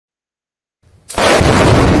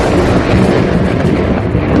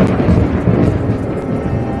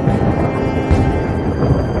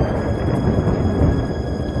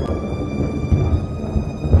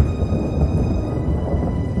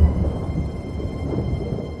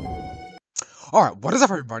Alright, what is up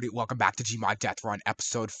everybody? Welcome back to GMod Deathrun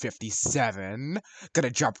episode 57. Gonna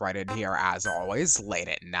jump right in here as always, late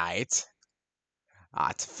at night.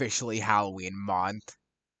 It's officially Halloween month.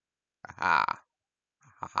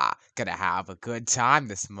 Gonna have a good time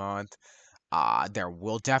this month. There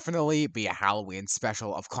will definitely be a Halloween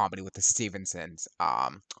special of Comedy with the Stevensons.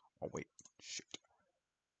 Oh wait, shoot.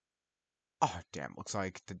 Oh damn, looks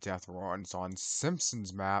like the Deathrun's on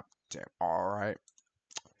Simpsons map. Damn, alright.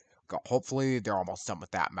 Hopefully they're almost done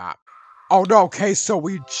with that map. Oh no, okay, so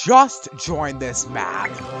we just joined this map.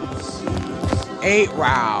 8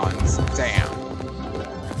 rounds. Damn.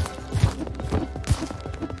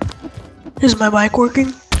 Is my mic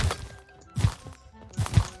working?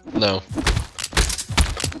 No.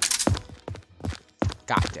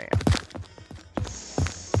 God damn.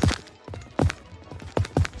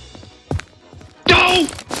 Go!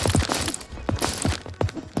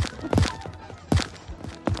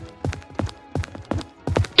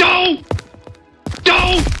 Go!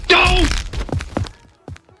 Go! Go!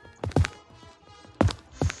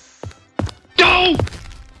 Go!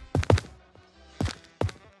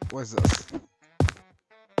 What is this?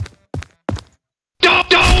 Go!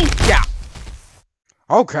 Go! Yeah.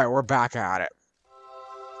 Okay, we're back at it.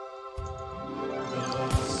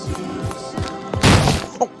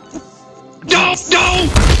 Go! Go!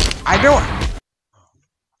 I knew it.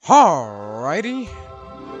 Alrighty.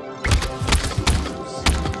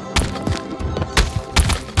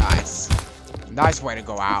 Nice. Nice way to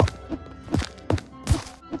go out.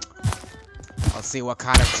 Let's see what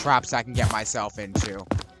kind of traps I can get myself into.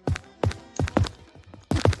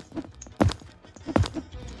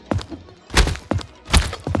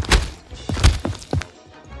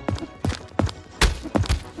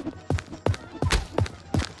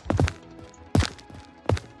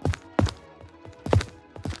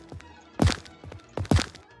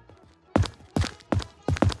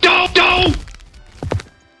 Go! Go!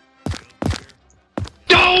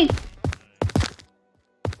 Go!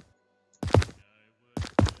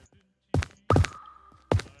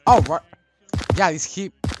 Oh, right. Yeah, these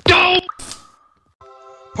keep... Go!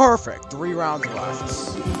 Perfect. 3 rounds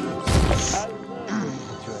left.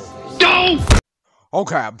 Go!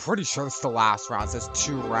 Okay, I'm pretty sure it's the last round. It says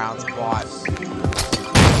 2 rounds, but...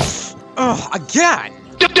 Ugh, again!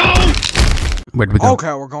 Go! Where'd we go?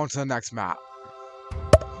 Okay, we're going to the next map.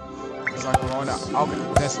 Looks like we're going to... Okay,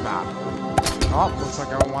 this map. Oh, looks like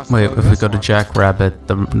everyone wants to Wait, go if we this go to one. Jackrabbit,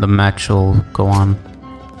 the match will go on.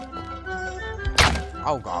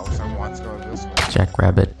 Oh god, looks like everyone wants to go this one.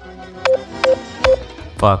 Jackrabbit.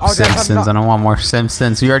 Fuck, Oh, there's Simpsons. I don't want more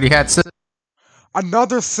Simpsons. You already had Simpsons.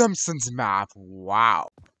 Another Simpsons map. Wow.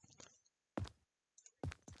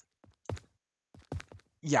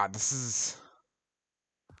 Yeah, this is...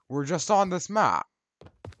 We're just on this map.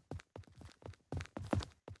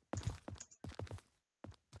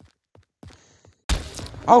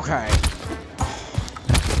 Okay.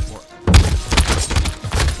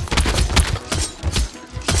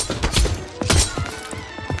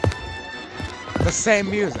 The same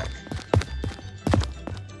music.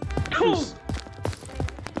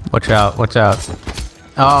 Watch out, watch out.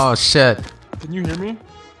 Oh, shit. Can you hear me?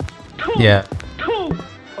 Yeah.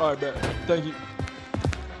 Alright, bet. Thank you.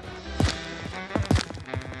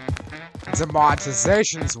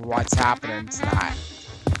 Demonetization is what's happening tonight.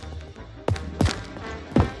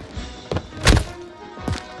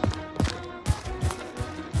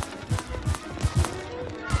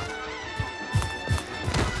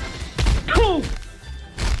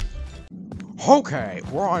 Okay,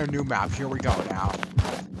 we're on a new map. Here we go now.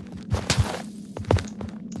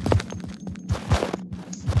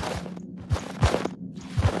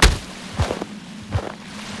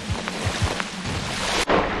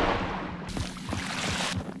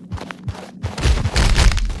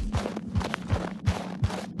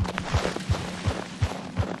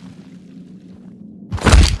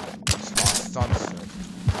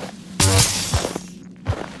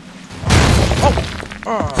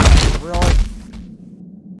 Really?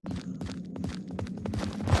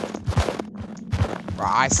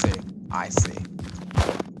 Right, I see. I see.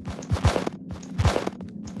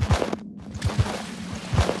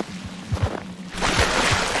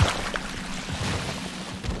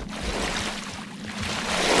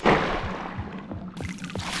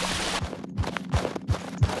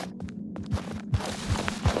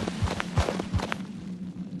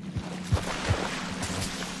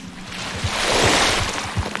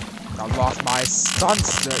 I lost my stun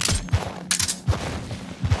stick.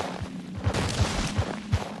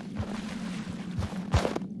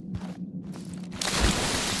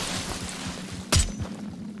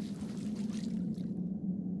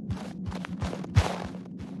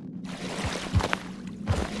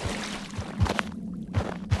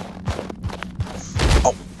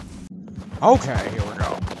 Okay, here we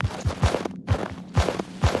go.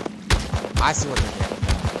 I see what they're doing.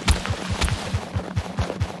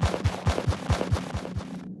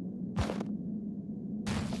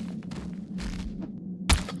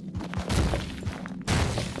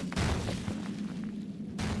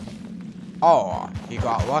 Oh, he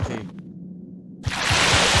got lucky.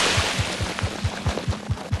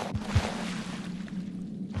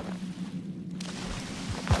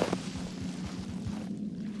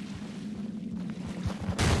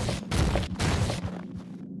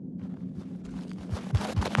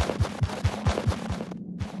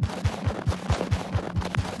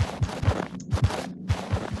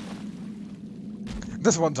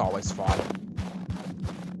 This one's always fun.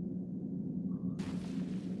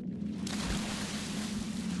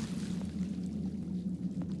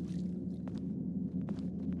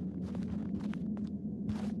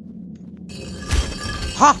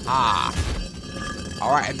 Ha ha!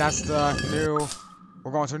 Alright, and that's the new...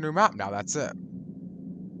 We're going to a new map now, that's it.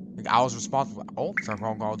 I was responsible... Oh, so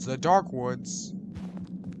I'm going to the Dark Woods.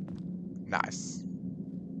 Nice.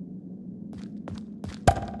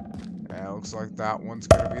 And it looks like that one's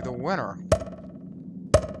gonna be the winner.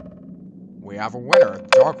 We have a winner,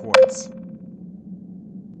 Dark Woods.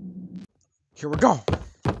 Here we go.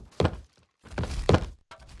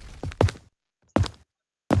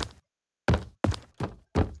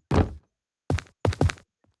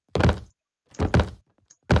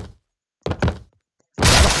 The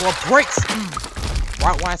floor breaks!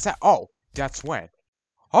 Right when I said, oh, that's when.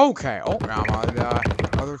 Okay, oh, I'm on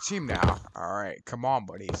the other team now. Alright, come on,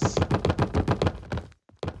 buddies.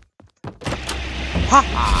 Ha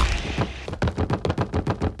ha!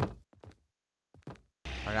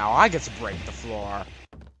 And now I get to break the floor.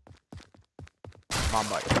 Come on,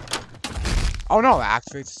 buddy. Oh no, that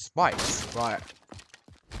activates spikes, but...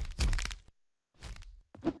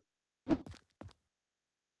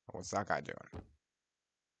 What's that guy doing?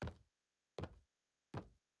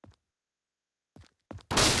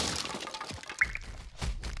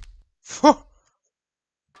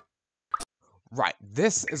 Right,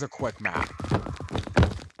 this is a quick map.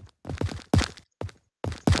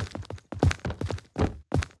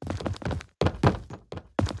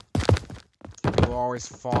 People are always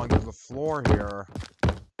falling to the floor here.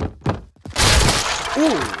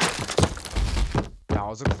 Ooh! That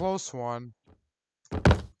was a close one.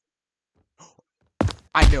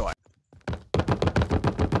 I knew it.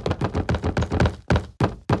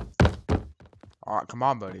 Alright, come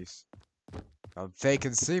on, buddies. Now they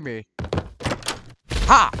can see me.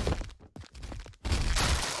 Ha!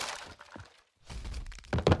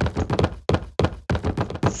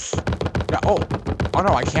 No, oh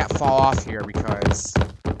no, I can't fall off here because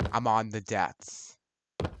I'm on the depths.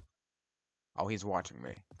 Oh, he's watching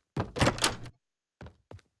me.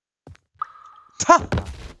 Ha!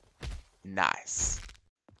 Nice.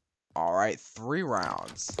 Alright, 3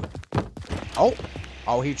 rounds.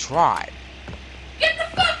 Oh, he tried. Get the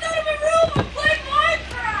fuck out of my room and play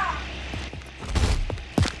Minecraft!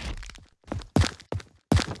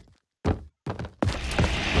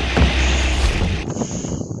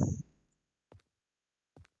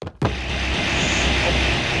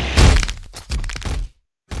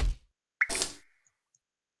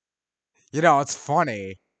 You know, it's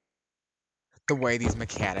funny the way these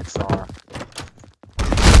mechanics are.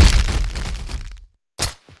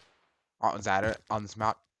 Oh, is that it on this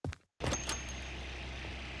map?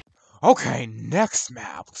 Okay, next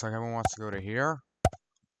map. Looks like everyone wants to go to here.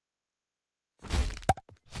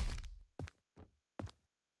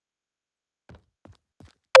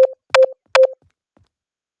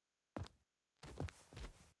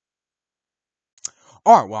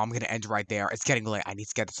 Alright, well, I'm going to end right there. It's getting late. I need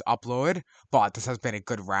to get this uploaded, but this has been a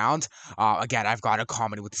good round. Again, I've got a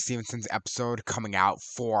Comedy with the Stevensons episode coming out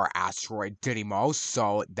for Asteroid Didymos,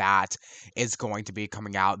 so that is going to be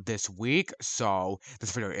coming out this week. So,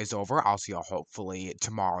 this video is over. I'll see you all hopefully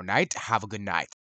tomorrow night. Have a good night.